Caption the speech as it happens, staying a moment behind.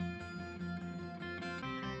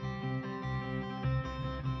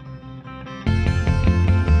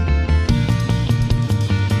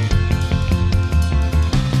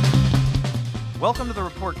Welcome to the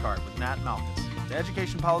Report Card with Nat and Malchus, the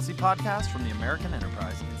education policy podcast from the American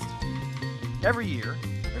Enterprise Institute. Every year,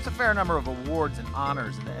 there's a fair number of awards and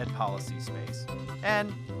honors in the ed policy space,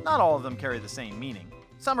 and not all of them carry the same meaning.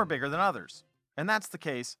 Some are bigger than others, and that's the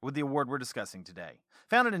case with the award we're discussing today.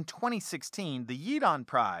 Founded in 2016, the Yidan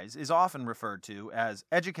Prize is often referred to as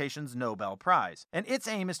Education's Nobel Prize, and its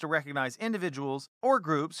aim is to recognize individuals or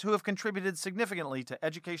groups who have contributed significantly to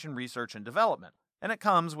education research and development, and it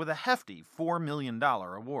comes with a hefty $4 million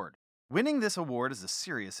award. Winning this award is a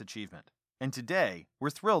serious achievement, and today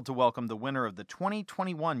we're thrilled to welcome the winner of the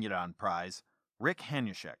 2021 Yidan Prize, Rick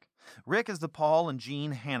Hanushek. Rick is the Paul and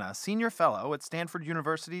Jean Hanna Senior Fellow at Stanford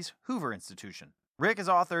University's Hoover Institution. Rick has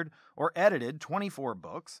authored or edited 24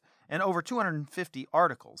 books and over 250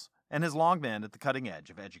 articles, and has long been at the cutting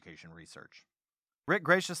edge of education research. Rick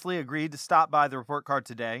graciously agreed to stop by the report card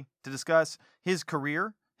today to discuss his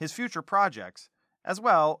career, his future projects, as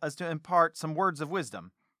well as to impart some words of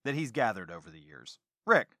wisdom that he's gathered over the years.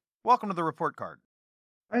 Rick, welcome to the report card.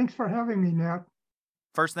 Thanks for having me, Nat.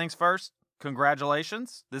 First things first,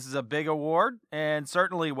 congratulations. This is a big award and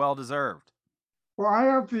certainly well-deserved. Well, I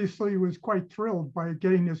obviously was quite thrilled by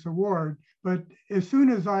getting this award, but as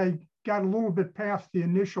soon as I got a little bit past the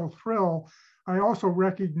initial thrill, I also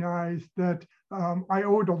recognized that I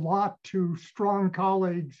owed a lot to strong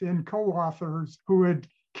colleagues and co-authors who had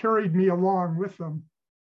carried me along with them.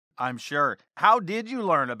 I'm sure. How did you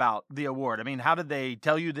learn about the award? I mean, how did they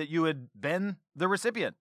tell you that you had been the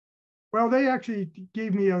recipient? Well, they actually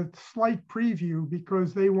gave me a slight preview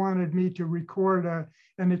because they wanted me to record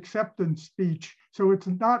an acceptance speech. So it's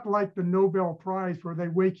not like the Nobel Prize where they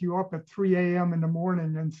wake you up at 3 a.m. in the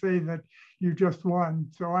morning and say that you just won.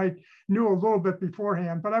 So I knew a little bit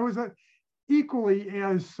beforehand, but I was equally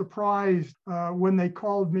as surprised when they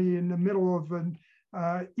called me in the middle of an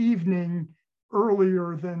evening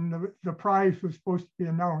earlier than the prize was supposed to be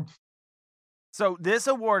announced. So this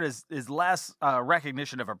award is less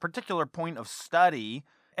recognition of a particular point of study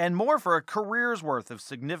and more for a career's worth of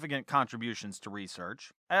significant contributions to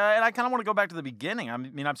research. And I kind of want to go back to the beginning.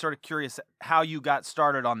 I'm sort of curious how you got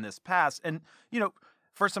started on this path. And,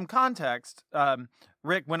 for some context,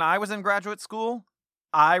 Rick, when I was in graduate school,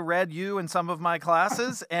 I read you in some of my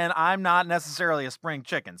classes, and I'm not necessarily a spring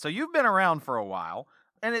chicken. So you've been around for a while.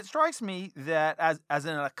 And it strikes me that as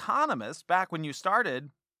an economist, back when you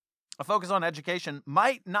started, a focus on education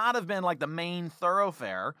might not have been like the main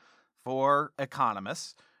thoroughfare for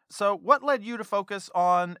economists. So what led you to focus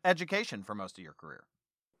on education for most of your career?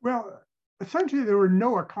 Well, essentially, there were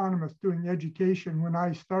no economists doing education when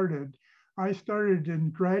I started. I started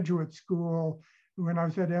in graduate school when I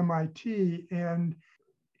was at MIT. And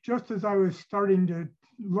just as I was starting to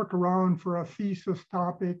look around for a thesis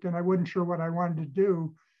topic and I wasn't sure what I wanted to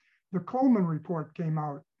do, the Coleman Report came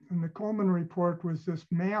out. And the Coleman Report was this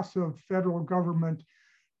massive federal government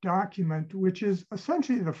document, which is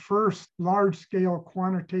essentially the first large-scale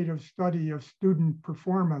quantitative study of student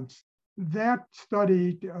performance. That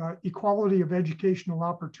study, Equality of Educational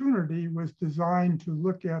Opportunity, was designed to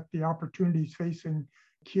look at the opportunities facing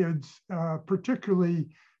kids, particularly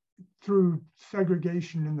through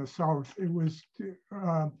segregation in the South. It was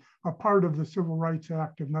a part of the Civil Rights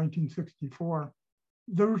Act of 1964.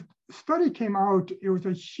 The study came out, it was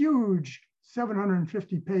a huge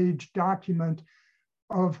 750-page document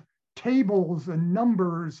of tables and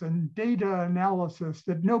numbers and data analysis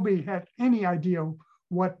that nobody had any idea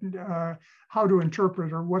how to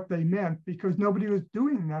interpret or what they meant because nobody was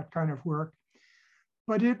doing that kind of work.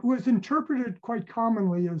 But it was interpreted quite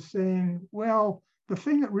commonly as saying, well, the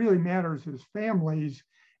thing that really matters is families,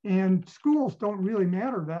 and schools don't really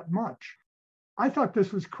matter that much. I thought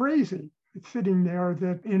this was crazy. Sitting there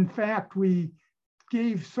that in fact we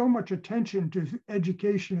gave so much attention to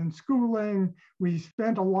education and schooling. We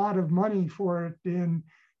spent a lot of money for it in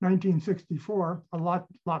 1964, a lot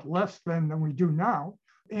less than we do now.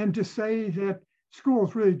 And to say that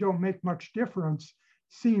schools really don't make much difference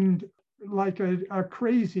seemed like a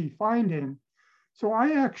crazy finding. So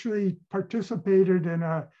I actually participated in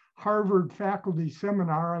a Harvard faculty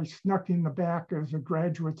seminar. I snuck in the back as a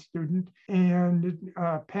graduate student, and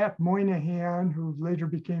Pat Moynihan, who later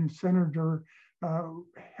became senator,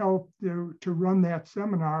 helped to run that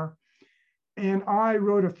seminar. And I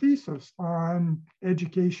wrote a thesis on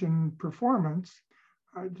education performance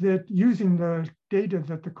that using the data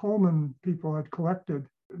that the Coleman people had collected.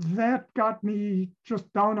 That got me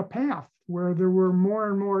just down a path where there were more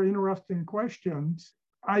and more interesting questions.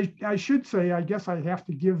 I should say, I guess I have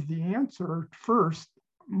to give the answer first.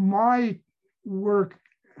 My work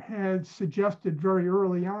had suggested very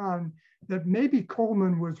early on that maybe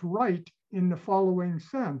Coleman was right in the following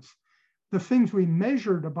sense. the things we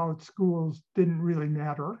measured about schools didn't really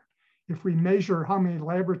matter. If we measure how many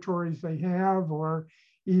laboratories they have, or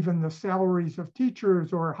even the salaries of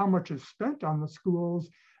teachers, or how much is spent on the schools,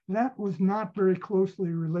 that was not very closely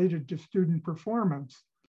related to student performance.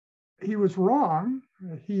 He was wrong.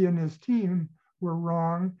 He and his team were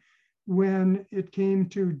wrong when it came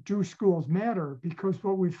to do schools matter, because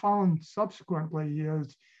what we found subsequently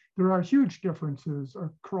is there are huge differences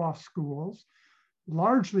across schools,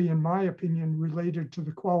 largely, in my opinion, related to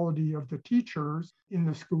the quality of the teachers in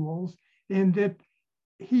the schools, and that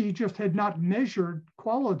he just had not measured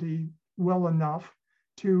quality well enough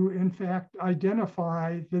to, in fact,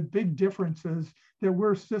 identify the big differences that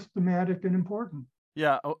were systematic and important.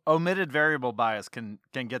 Yeah, omitted variable bias can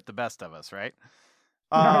get the best of us, right?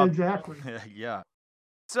 Yeah, exactly. Yeah.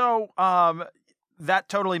 So that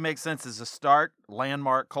totally makes sense as a start.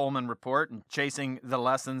 Landmark Coleman report and chasing the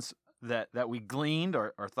lessons that we gleaned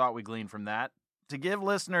or thought we gleaned from that. To give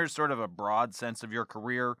listeners sort of a broad sense of your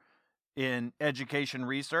career in education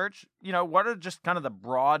research, what are just kind of the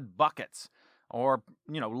broad buckets or,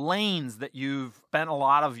 lanes that you've spent a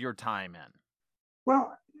lot of your time in?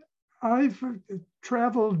 Well, I've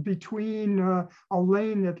traveled between a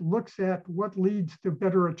lane that looks at what leads to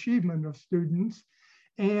better achievement of students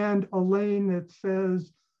and a lane that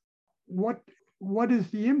says what is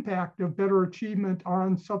the impact of better achievement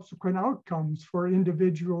on subsequent outcomes for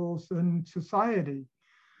individuals and society.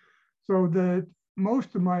 So that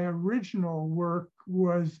most of my original work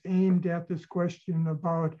was aimed at this question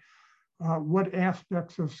about what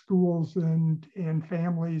aspects of schools and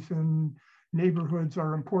families and neighborhoods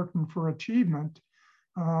are important for achievement.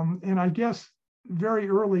 And I guess very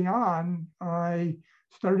early on, I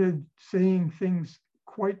started saying things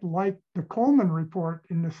quite like the Coleman report,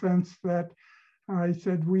 in the sense that I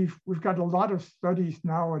said we've got a lot of studies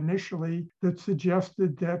now initially that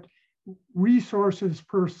suggested that resources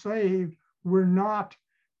per se were not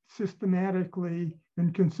systematically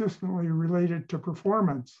and consistently related to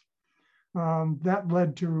performance. That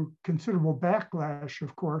led to considerable backlash,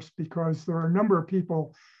 of course, because there are a number of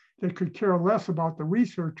people that could care less about the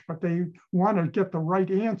research, but they want to get the right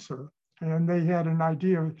answer. And they had an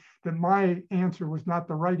idea that my answer was not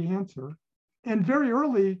the right answer. And very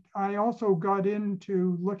early, I also got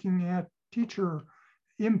into looking at teacher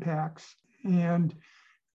impacts. And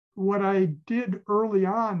what I did early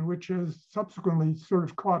on, which has subsequently sort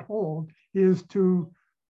of caught hold, is to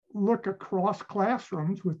look across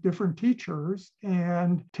classrooms with different teachers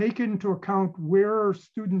and take into account where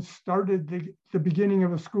students started the beginning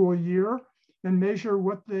of a school year and measure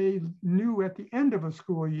what they knew at the end of a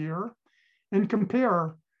school year and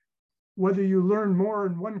compare whether you learn more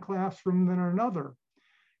in one classroom than another.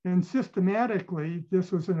 And systematically,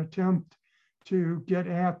 this was an attempt to get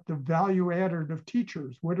at the value added of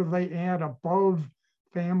teachers. What do they add above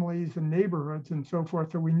families and neighborhoods and so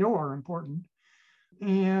forth that we know are important?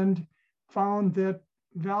 And found that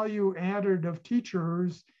value added of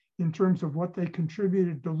teachers in terms of what they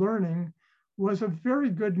contributed to learning was a very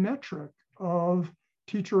good metric of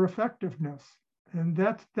teacher effectiveness. And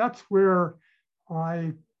that's where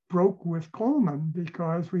I broke with Coleman,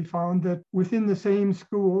 because we found that within the same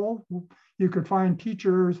school, you could find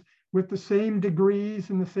teachers with the same degrees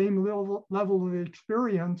and the same level of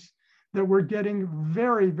experience that were getting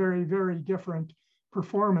very, very, very different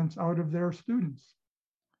performance out of their students.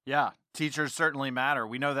 Yeah, teachers certainly matter.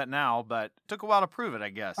 We know that now, but it took a while to prove it, I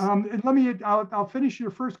guess. I'll finish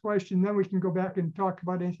your first question, then we can go back and talk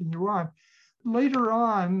about anything you want. Later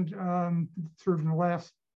on, sort of in the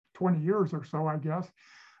last 20 years or so, I guess,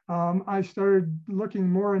 I started looking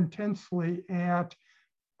more intensely at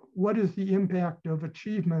what is the impact of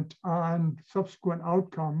achievement on subsequent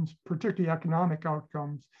outcomes, particularly economic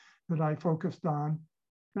outcomes that I focused on.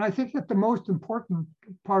 And I think that the most important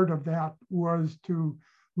part of that was to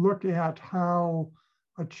look at how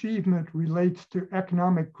achievement relates to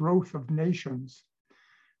economic growth of nations.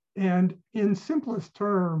 And in simplest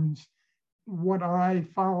terms, what I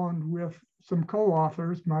found with some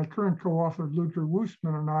co-authors, my current co-author, Ludger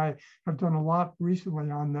Woosman, and I have done a lot recently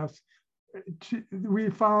on this, we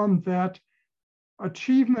found that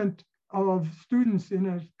achievement of students in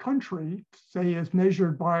a country, say as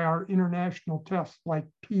measured by our international tests like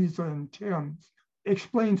PISA and TIMSS,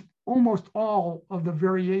 explains almost all of the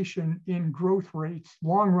variation in growth rates,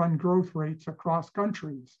 long-run growth rates across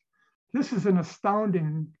countries. This is an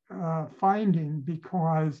astounding finding,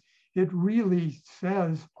 because it really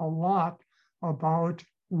says a lot about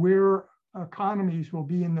where economies will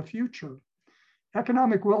be in the future.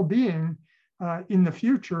 Economic well-being in the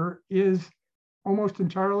future is almost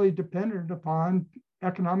entirely dependent upon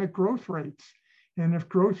economic growth rates. And if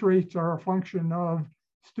growth rates are a function of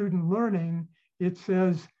student learning, it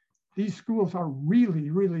says these schools are really,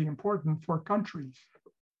 really important for countries.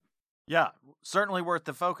 Yeah, certainly worth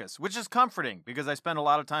the focus, which is comforting because I spend a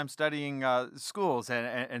lot of time studying schools,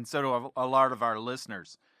 and so do a lot of our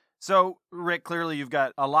listeners. So, Rick, clearly you've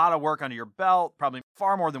got a lot of work under your belt, probably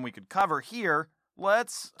far more than we could cover here.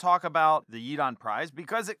 Let's talk about the Yidan Prize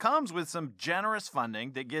because it comes with some generous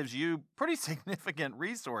funding that gives you pretty significant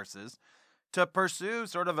resources to pursue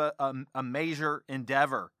sort of a major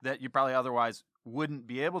endeavor that you probably otherwise wouldn't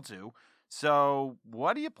be able to. So,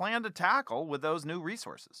 what do you plan to tackle with those new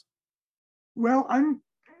resources? Well, I'm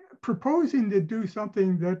proposing to do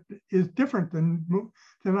something that is different than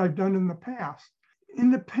I've done in the past.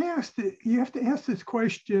 In the past, you have to ask this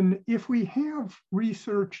question: if we have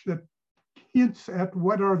research that hints at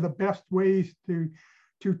what are the best ways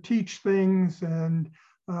to teach things and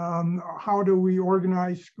how do we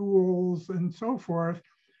organize schools and so forth,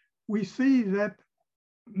 we see that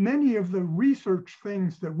many of the research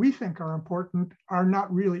things that we think are important are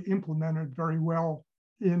not really implemented very well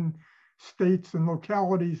in states and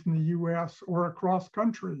localities in the US or across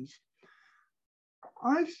countries.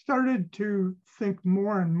 I've started to think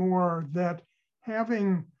more and more that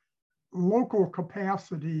having local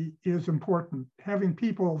capacity is important. Having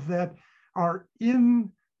people that are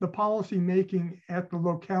in the policy making at the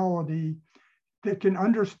locality that can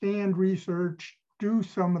understand research, do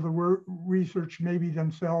some of the research maybe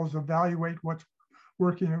themselves, evaluate what's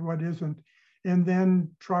working and what isn't, and then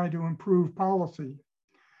try to improve policy.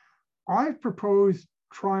 I've proposed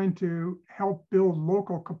trying to help build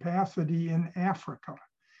local capacity in Africa.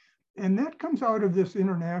 And that comes out of this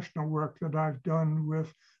international work that I've done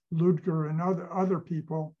with Ludger and other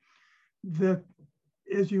people, that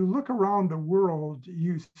as you look around the world,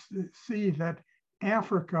 you see that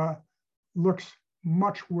Africa looks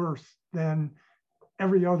much worse than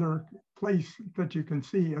every other place that you can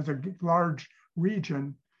see as a large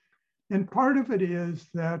region. And part of it is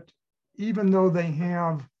that even though they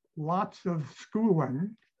have lots of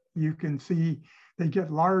schooling, you can see they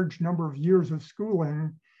get large number of years of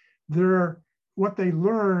schooling, what they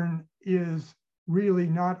learn is really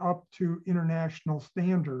not up to international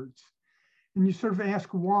standards. And you sort of ask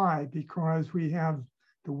why, because we have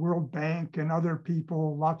the World Bank and other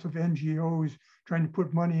people, lots of NGOs trying to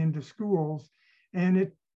put money into schools, and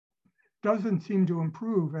it doesn't seem to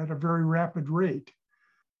improve at a very rapid rate.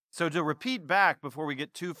 So to repeat back before we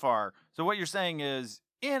get too far, so what you're saying is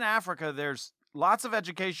in Africa, there's lots of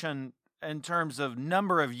education in terms of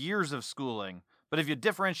number of years of schooling, but if you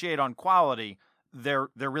differentiate on quality, they're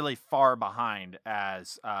really far behind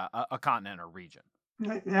as a continent or region.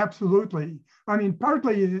 Absolutely. I mean,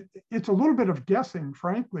 partly it's a little bit of guessing,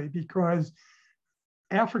 frankly, because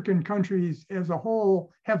African countries as a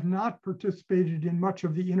whole have not participated in much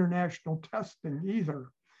of the international testing either.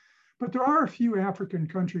 But there are a few African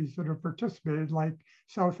countries that have participated, like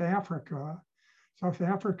South Africa. South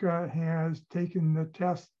Africa has taken the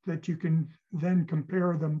test that you can then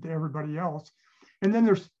compare them to everybody else. And then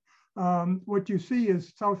there's what you see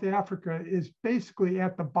is South Africa is basically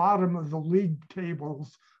at the bottom of the league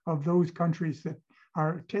tables of those countries that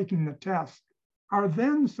are taking the test. Are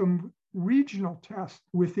then some regional tests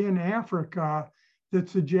within Africa that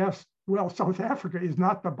suggest, well, South Africa is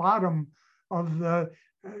not the bottom of the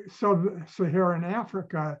sub-Saharan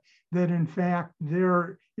Africa, that in fact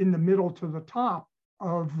they're in the middle to the top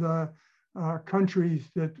of the countries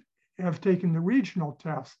that have taken the regional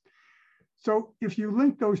test. So if you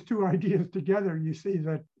link those two ideas together, you see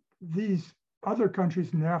that these other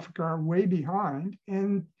countries in Africa are way behind,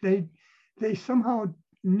 and they somehow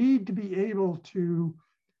need to be able to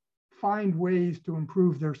find ways to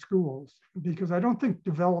improve their schools, because I don't think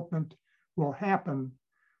development will happen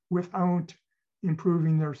without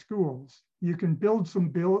improving their schools. You can build some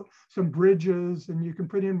bridges, and you can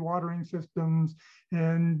put in watering systems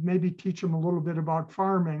and maybe teach them a little bit about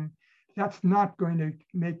farming. That's not going to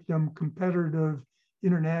make them competitive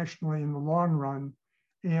internationally in the long run.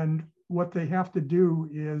 And what they have to do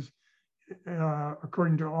is,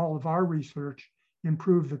 according to all of our research,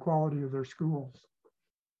 improve the quality of their schools.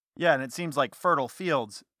 Yeah, and it seems like fertile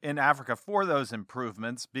fields in Africa for those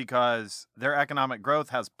improvements, because their economic growth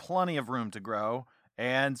has plenty of room to grow,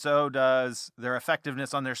 and so does their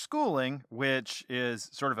effectiveness on their schooling, which is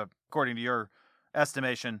sort of, according to your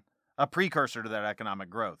estimation, a precursor to that economic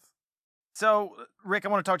growth. So, Rick, I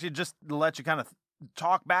want to talk to you, just to let you kind of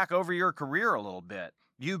talk back over your career a little bit.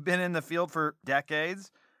 You've been in the field for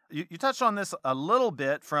decades. You touched on this a little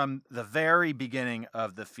bit from the very beginning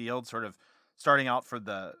of the field, sort of starting out for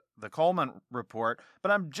the the Coleman report,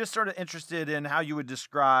 but I'm just sort of interested in how you would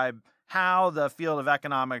describe how the field of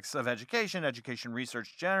economics of education, education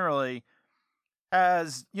research generally,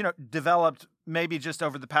 has, developed maybe just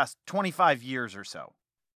over the past 25 years or so.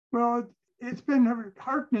 Well, it's been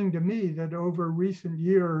heartening to me that over recent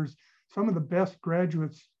years, some of the best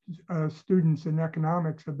graduate students in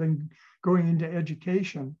economics have been going into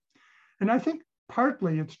education. And I think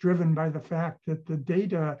partly it's driven by the fact that the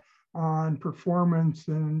data on performance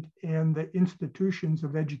and the institutions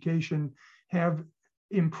of education have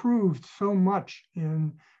improved so much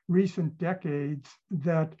in recent decades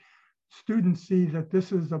that students see that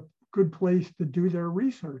this is a good place to do their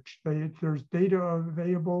research. There's data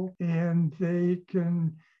available and they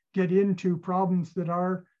can get into problems that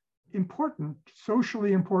are important,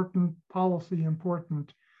 socially important, policy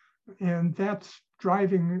important. And that's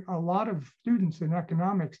driving a lot of students in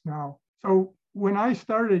economics now. So when I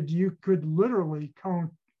started, you could literally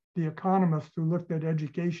count the economists who looked at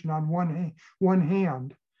education on one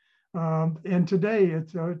hand. And today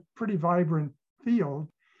it's a pretty vibrant field.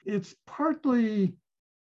 It's partly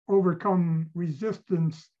overcome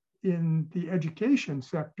resistance in the education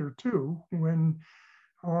sector too. When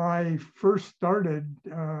I first started,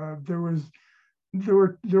 there were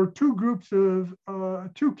two groups of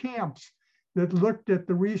two camps that looked at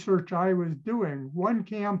the research I was doing. One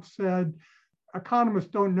camp said, economists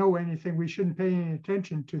don't know anything, we shouldn't pay any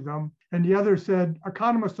attention to them. And the other said,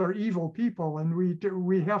 economists are evil people and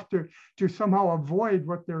we have to somehow avoid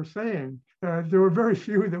what they're saying. There were very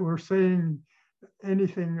few that were saying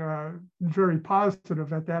anything very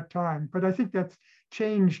positive at that time. But I think that's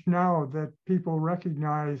changed now that people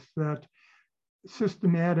recognize that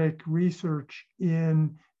systematic research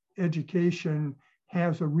in education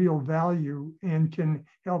has a real value and can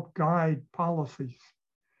help guide policies.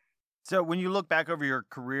 So when you look back over your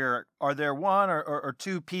career, are there one or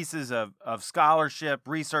two pieces of scholarship,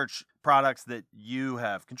 research products that you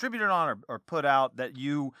have contributed on or put out that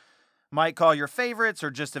you might call your favorites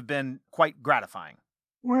or just have been quite gratifying?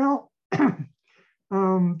 Well,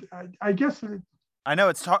 I guess I know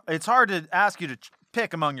it's hard to ask you to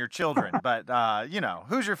pick among your children, but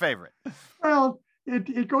who's your favorite? Well,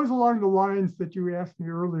 it goes along the lines that you asked me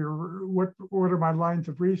earlier. What are my lines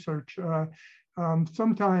of research?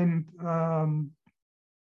 Sometime, I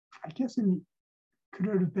guess could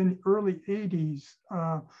it have been early 80s,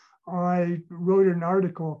 I wrote an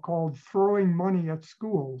article called Throwing Money at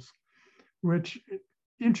Schools, which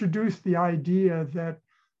introduced the idea that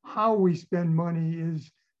how we spend money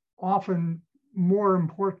is often more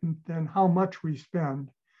important than how much we spend.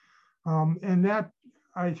 And that,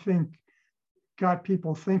 I think, got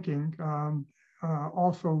people thinking,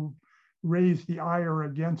 also raised the ire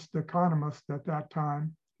against economists at that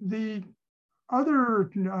time. The other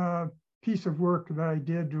piece of work that I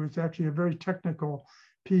did was actually a very technical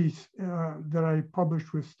piece that I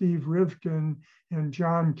published with Steve Rivkin and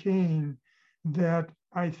John Kane that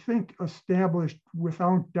I think established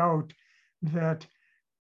without doubt that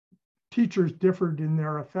teachers differed in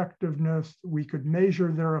their effectiveness. We could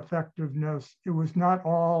measure their effectiveness. It was not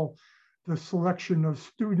all the selection of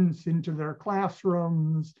students into their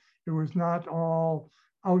classrooms. It was not all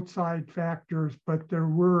outside factors, but there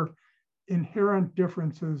were inherent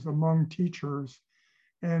differences among teachers.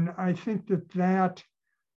 And I think that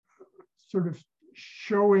sort of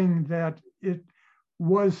showing that it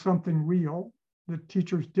was something real, that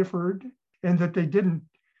teachers differed, and that they didn't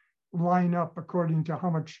line up according to how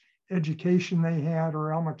much education they had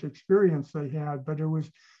or how much experience they had, but it was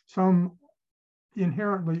some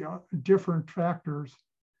inherently different factors.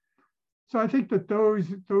 So I think that those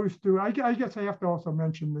two, I guess I have to also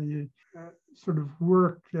mention the sort of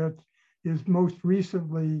work that is most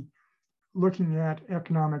recently looking at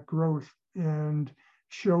economic growth and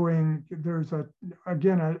showing there's a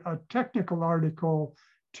technical article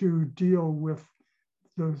to deal with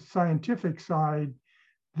the scientific side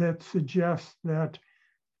that suggests that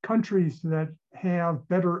countries that have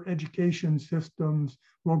better education systems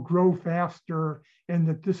will grow faster, and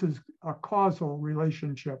that this is a causal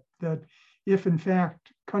relationship, that if in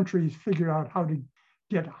fact countries figure out how to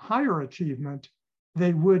get higher achievement,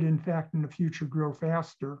 they would in fact in the future grow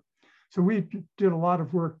faster. So we did a lot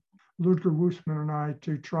of work, Ludger Woosman and I,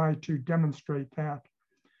 to try to demonstrate that.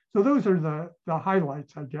 So those are the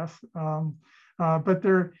highlights, I guess. But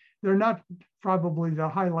they're not probably the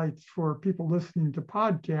highlights for people listening to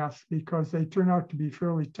podcasts because they turn out to be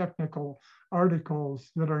fairly technical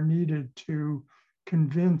articles that are needed to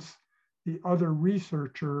convince the other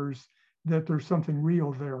researchers that there's something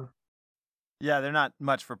real there. Yeah, they're not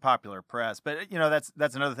much for popular press, but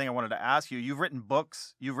that's another thing I wanted to ask you. You've written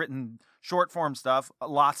books, you've written short form stuff,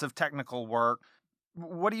 lots of technical work.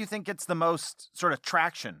 What do you think gets the most sort of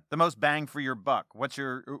traction, the most bang for your buck? What's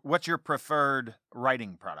your preferred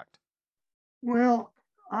writing product? Well,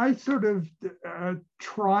 I sort of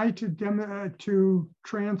try to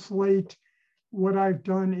translate what I've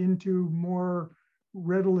done into more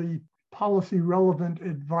readily policy relevant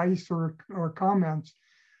advice or comments.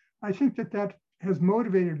 I think that has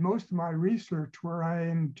motivated most of my research, where I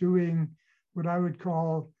am doing what I would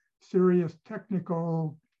call serious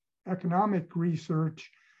technical economic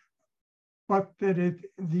research, but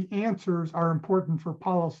the answers are important for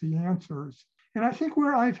policy answers. And I think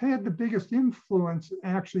where I've had the biggest influence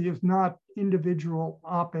actually is not individual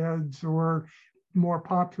op-eds or more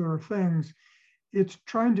popular things. It's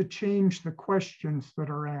trying to change the questions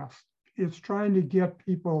that are asked. It's trying to get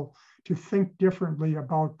people to think differently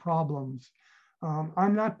about problems.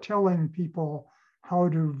 I'm not telling people how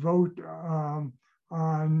to vote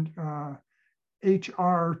on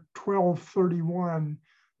HR 1231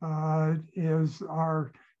 is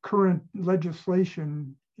our current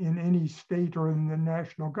legislation in any state or in the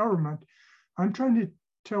national government. I'm trying to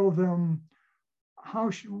tell them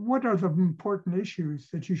what are the important issues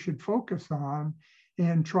that you should focus on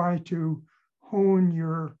and try to hone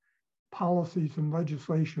your policies and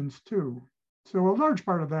legislations too. So a large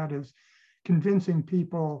part of that is convincing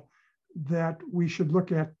people that we should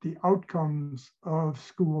look at the outcomes of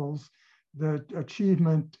schools, the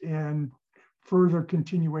achievement and further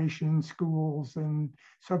continuation in schools and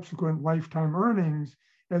subsequent lifetime earnings,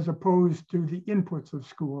 as opposed to the inputs of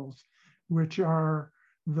schools, which are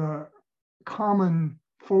the common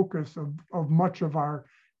focus of much of our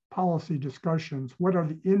policy discussions. What are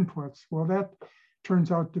the inputs? Well, that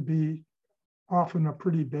turns out to be often a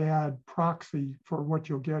pretty bad proxy for what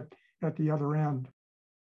you'll get at the other end.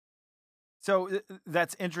 So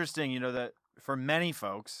that's interesting, that for many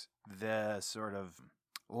folks, the sort of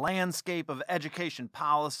landscape of education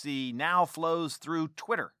policy now flows through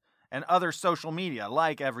Twitter and other social media,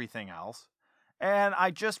 like everything else. And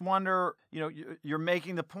I just wonder, you're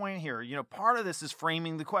making the point here, part of this is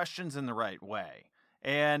framing the questions in the right way.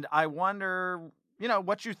 And I wonder,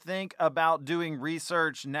 what you think about doing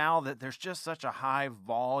research now that there's just such a high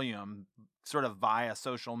volume sort of via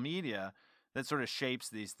social media that sort of shapes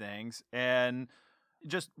these things, and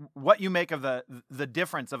just what you make of the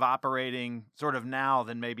difference of operating sort of now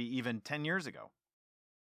than maybe even 10 years ago.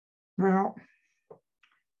 Well,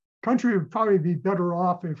 country would probably be better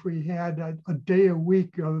off if we had a day a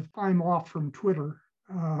week of time off from Twitter.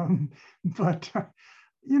 But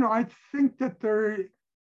I think that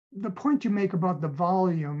the point you make about the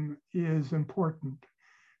volume is important.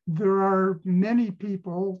 There are many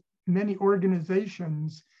people, many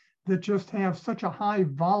organizations that just have such a high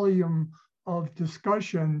volume of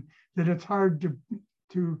discussion that it's hard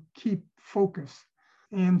to keep focus.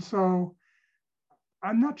 And so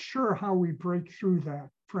I'm not sure how we break through that,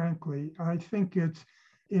 frankly. I think it's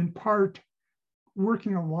in part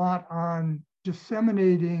working a lot on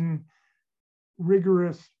disseminating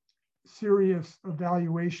rigorous, serious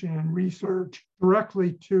evaluation and research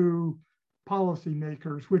directly to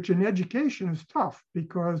policymakers, which in education is tough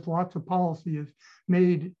because lots of policy is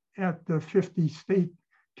made at the 50 state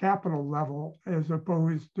capital level as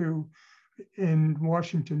opposed to in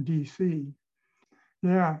Washington, D.C.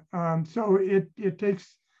 Yeah, so it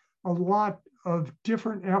takes a lot of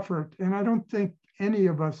different effort, and I don't think any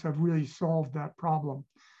of us have really solved that problem.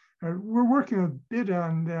 We're working a bit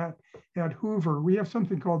on that at Hoover. We have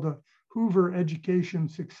something called the Hoover Education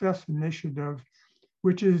Success Initiative,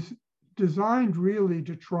 which is designed really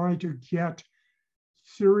to try to get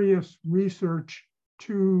serious research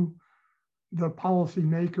to the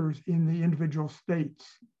policymakers in the individual states.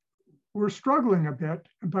 We're struggling a bit,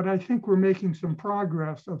 but I think we're making some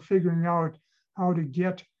progress of figuring out how to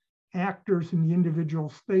get actors in the individual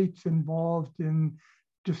states involved in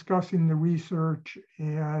discussing the research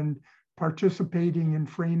and participating in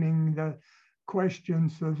framing the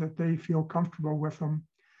questions so that they feel comfortable with them.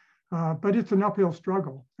 But it's an uphill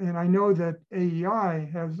struggle. And I know that AEI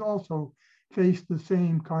has also faced the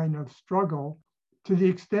same kind of struggle to the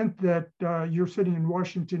extent that you're sitting in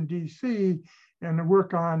Washington, D.C., and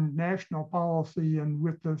work on national policy and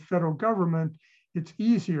with the federal government, it's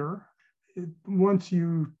easier. Once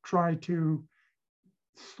you try to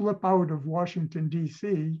slip out of Washington,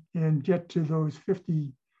 D.C. and get to those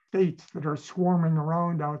 50 states that are swarming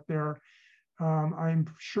around out there, I'm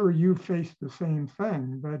sure you face the same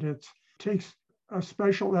thing, but it takes a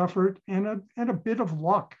special effort and a bit of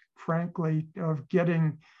luck, frankly, of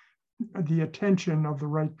getting the attention of the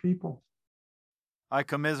right people. I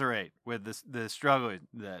commiserate with the struggle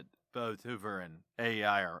that both Hoover and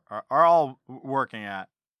AEI are all working at.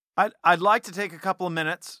 I'd like to take a couple of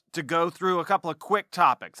minutes to go through a couple of quick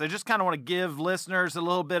topics. I just kind of want to give listeners a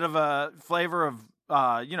little bit of a flavor of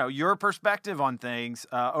your perspective on things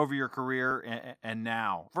over your career and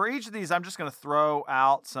now. For each of these, I'm just going to throw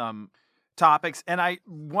out some topics, and I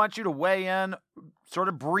want you to weigh in sort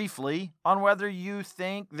of briefly on whether you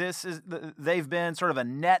think they've been sort of a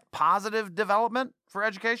net positive development for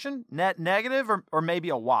education, net negative, or maybe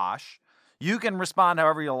a wash. You can respond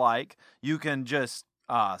however you like. You can just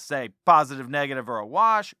say positive, negative, or a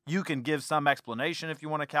wash. You can give some explanation if you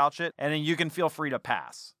want to couch it, and then you can feel free to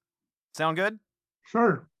pass. Sound good?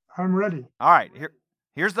 Sure, I'm ready. All right,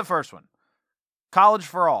 here's the first one. College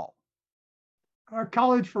for all.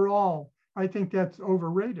 College for all, I think that's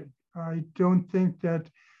overrated. I don't think that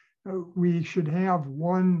we should have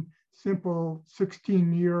one simple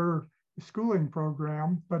 16-year schooling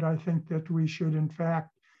program, but I think that we should, in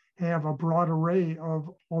fact, have a broad array of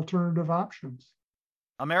alternative options.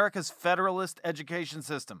 America's federalist education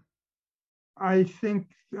system. I think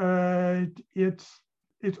it's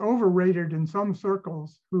overrated in some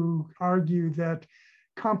circles who argue that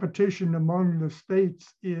competition among the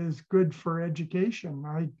states is good for education.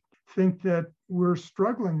 I think that we're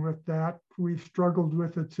struggling with that. We've struggled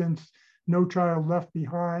with it since No Child Left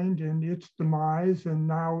Behind and its demise, and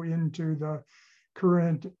now into the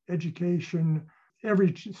current Education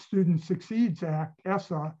Every Student Succeeds Act,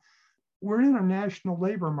 ESSA. We're in a national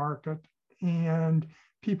labor market and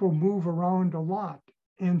people move around a lot.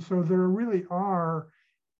 And so there really are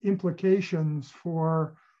implications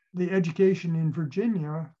for the education in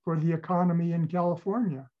Virginia, for the economy in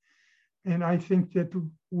California. And I think that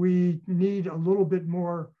we need a little bit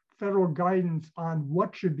more federal guidance on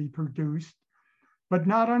what should be produced, but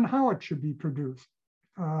not on how it should be produced.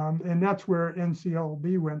 And that's where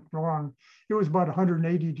NCLB went wrong. It was about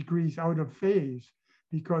 180 degrees out of phase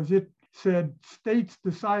because it said states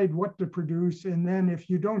decide what to produce, and then if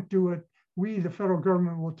you don't do it, we, the federal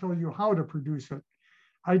government, will tell you how to produce it.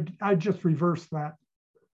 I just reversed that.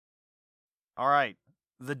 All right.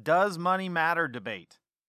 The does money matter debate.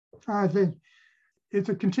 I think it's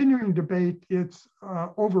a continuing debate. It's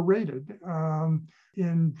overrated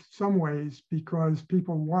in some ways because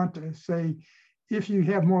people want to say, if you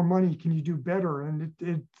have more money, can you do better? And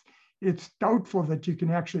it's doubtful that you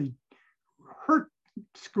can actually hurt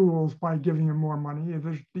schools by giving them more money.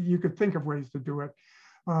 You could think of ways to do it.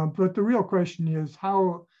 But the real question is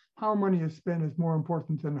how money is spent is more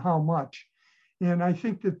important than how much. And I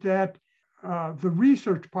think that the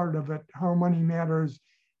research part of it, how money matters,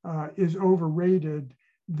 is overrated.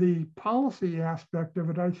 The policy aspect of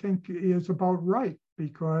it, I think, is about right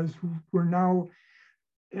because we're now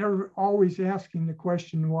always asking the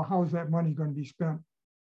question, well, how's that money going to be spent?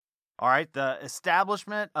 All right, the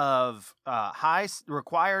establishment of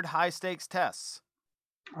required high-stakes tests.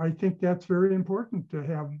 I think that's very important to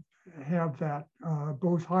have that,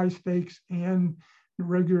 both high stakes and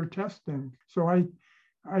regular testing. So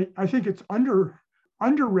I think it's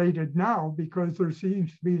underrated now because there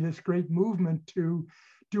seems to be this great movement to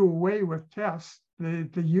do away with tests.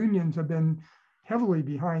 The unions have been heavily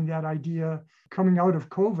behind that idea coming out of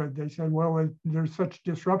COVID. They said, well, there's such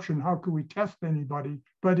disruption, how could we test anybody?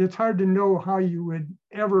 But it's hard to know how you would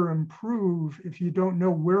ever improve if you don't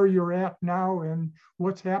know where you're at now and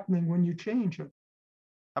what's happening when you change it.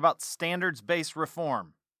 How about standards-based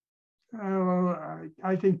reform?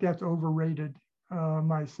 I think that's overrated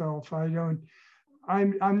myself.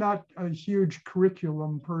 I'm not a huge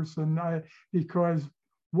curriculum person because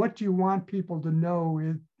what you want people to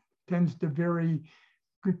know tends to vary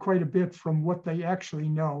quite a bit from what they actually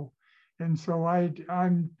know. And so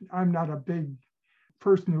I'm not a big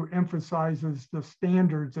person who emphasizes the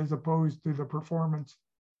standards as opposed to the performance.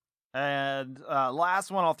 And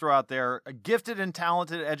last one I'll throw out there, gifted and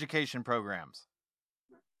talented education programs.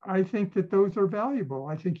 I think that those are valuable.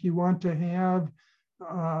 I think you want to have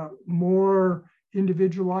more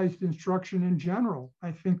individualized instruction in general.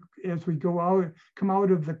 I think as we come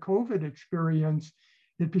out of the COVID experience,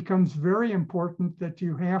 it becomes very important that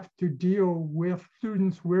you have to deal with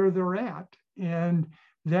students where they're at. And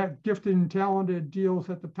that gifted and talented deals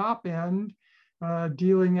at the top end.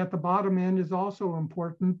 Dealing at the bottom end is also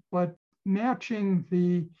important, but matching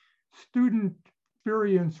the student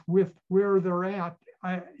experience with where they're at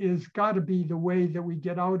is got to be the way that we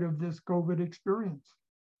get out of this COVID experience.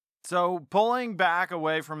 So pulling back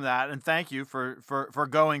away from that, and thank you for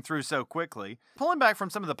going through so quickly, pulling back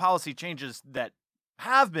from some of the policy changes that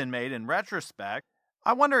have been made in retrospect,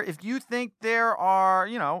 I wonder if you think there are,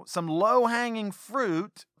 some low-hanging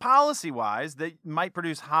fruit policy-wise that might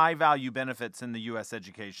produce high-value benefits in the U.S.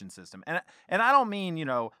 education system. And I don't mean,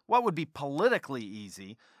 what would be politically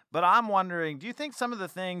easy, but I'm wondering, do you think some of the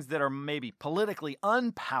things that are maybe politically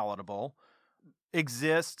unpalatable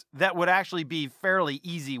exist that would actually be fairly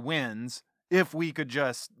easy wins if we could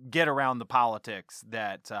just get around the politics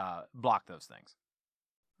that block those things?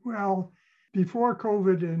 Well, before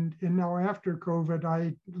COVID and now after COVID,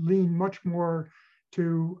 I lean much more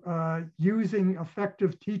to using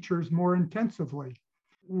effective teachers more intensively.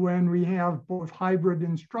 When we have both hybrid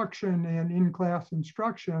instruction and in-class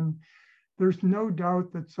instruction, there's no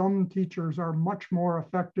doubt that some teachers are much more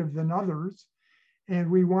effective than others.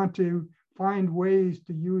 And we want to find ways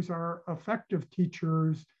to use our effective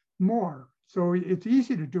teachers more. So it's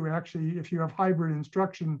easy to do, actually, if you have hybrid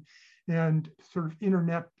instruction and sort of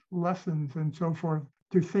internet lessons and so forth,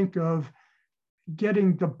 to think of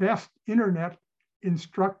getting the best internet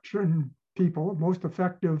instruction people, most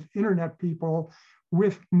effective internet people,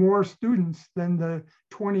 with more students than the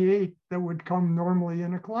 28 that would come normally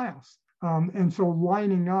in a class. And so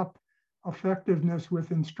lining up effectiveness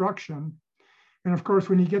with instruction. And of course,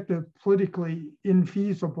 when you get to politically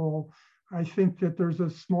infeasible, I think that there's a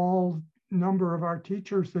small number of our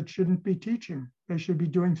teachers that shouldn't be teaching. They should be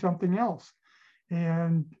doing something else.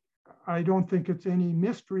 And I don't think it's any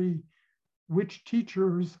mystery which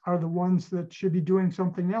teachers are the ones that should be doing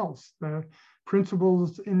something else. The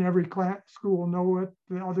principals in every school know it,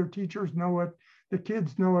 the other teachers know it, the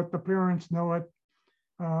kids know it, the parents know it.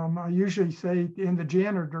 I usually say, and the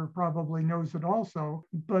janitor probably knows it also,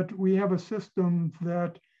 but we have a system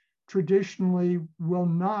that traditionally will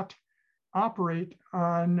not operate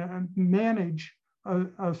on, manage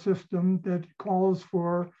a system that calls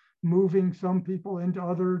for moving some people into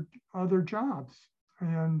other jobs.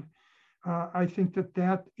 And I think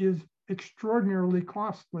that is extraordinarily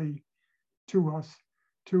costly to us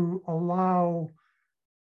to allow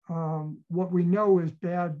what we know is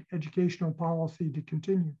bad educational policy to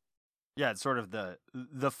continue. Yeah, it's sort of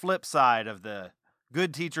the flip side of the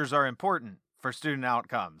good teachers are important for student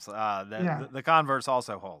outcomes. The converse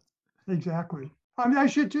also holds. Exactly. I mean, I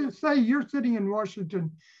should just say you're sitting in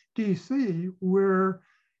Washington, D.C., where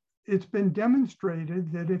it's been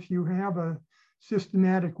demonstrated that if you have a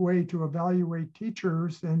systematic way to evaluate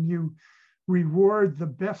teachers and you reward the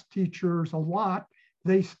best teachers a lot,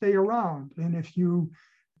 they stay around. And if you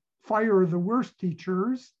fire the worst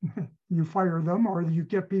teachers, you fire them, or you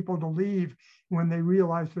get people to leave when they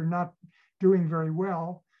realize they're not doing very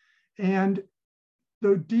well. And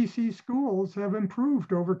the DC schools have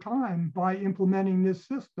improved over time by implementing this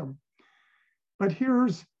system. But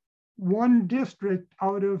here's one district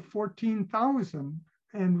out of 14,000,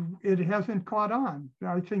 and it hasn't caught on.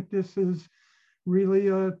 I think this is really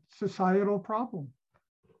a societal problem.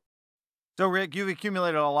 So, Rick, you've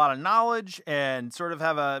accumulated a lot of knowledge and sort of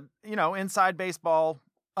have a, inside baseball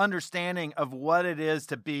understanding of what it is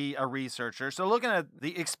to be a researcher. So looking at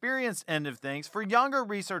the experience end of things, for younger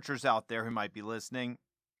researchers out there who might be listening,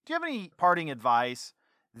 do you have any parting advice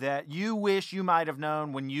that you wish you might have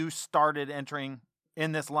known when you started entering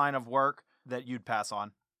in this line of work that you'd pass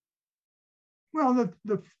on? Well,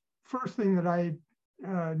 the first thing that I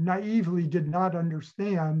naively did not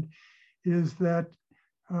understand is that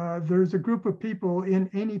there's a group of people in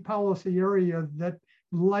any policy area that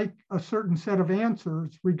like a certain set of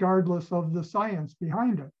answers, regardless of the science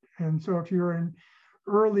behind it. And so if you're an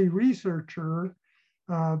early researcher,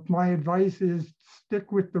 my advice is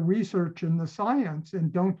stick with the research and the science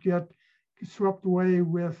and don't get swept away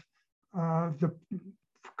with the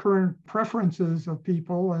current preferences of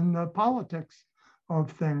people and the politics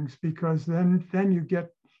of things, because then you get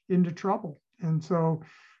into trouble. And so,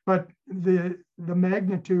 but the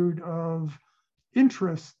magnitude of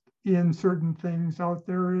interest in certain things out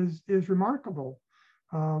there is remarkable.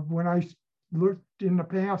 When I looked in the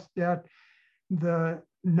past at the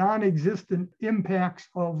non-existent impacts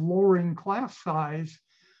of lowering class size,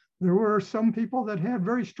 there were some people that had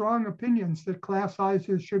very strong opinions that class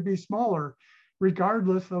sizes should be smaller,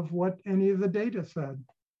 regardless of what any of the data said.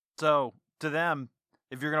 So to them,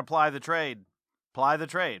 if you're going to apply the trade,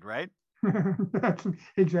 right? That's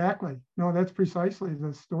exactly. No, that's precisely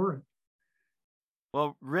the story.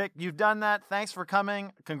 Well, Rick, you've done that. Thanks for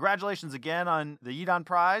coming. Congratulations again on the Yidan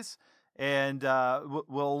Prize. And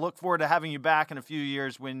we'll look forward to having you back in a few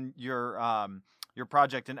years when your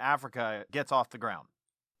project in Africa gets off the ground.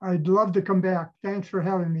 I'd love to come back. Thanks for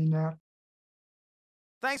having me, Nat.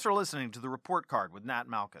 Thanks for listening to The Report Card with Nat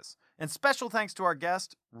Malkus. And special thanks to our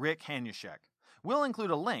guest, Rick Hanushek. We'll include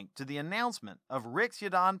a link to the announcement of Rick's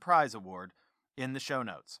Yidan Prize Award in the show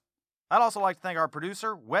notes. I'd also like to thank our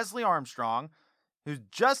producer, Wesley Armstrong, who's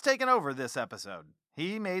just taken over this episode.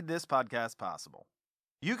 He made this podcast possible.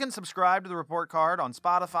 You can subscribe to the Report Card on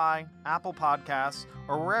Spotify, Apple Podcasts,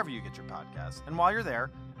 or wherever you get your podcasts. And while you're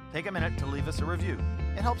there, take a minute to leave us a review.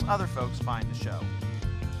 It helps other folks find the show.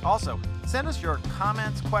 Also, send us your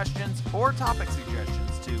comments, questions, or topic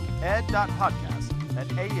suggestions to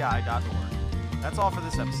ed.podcast@aei.org. That's all for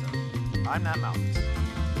this episode. I'm Nat Malkus.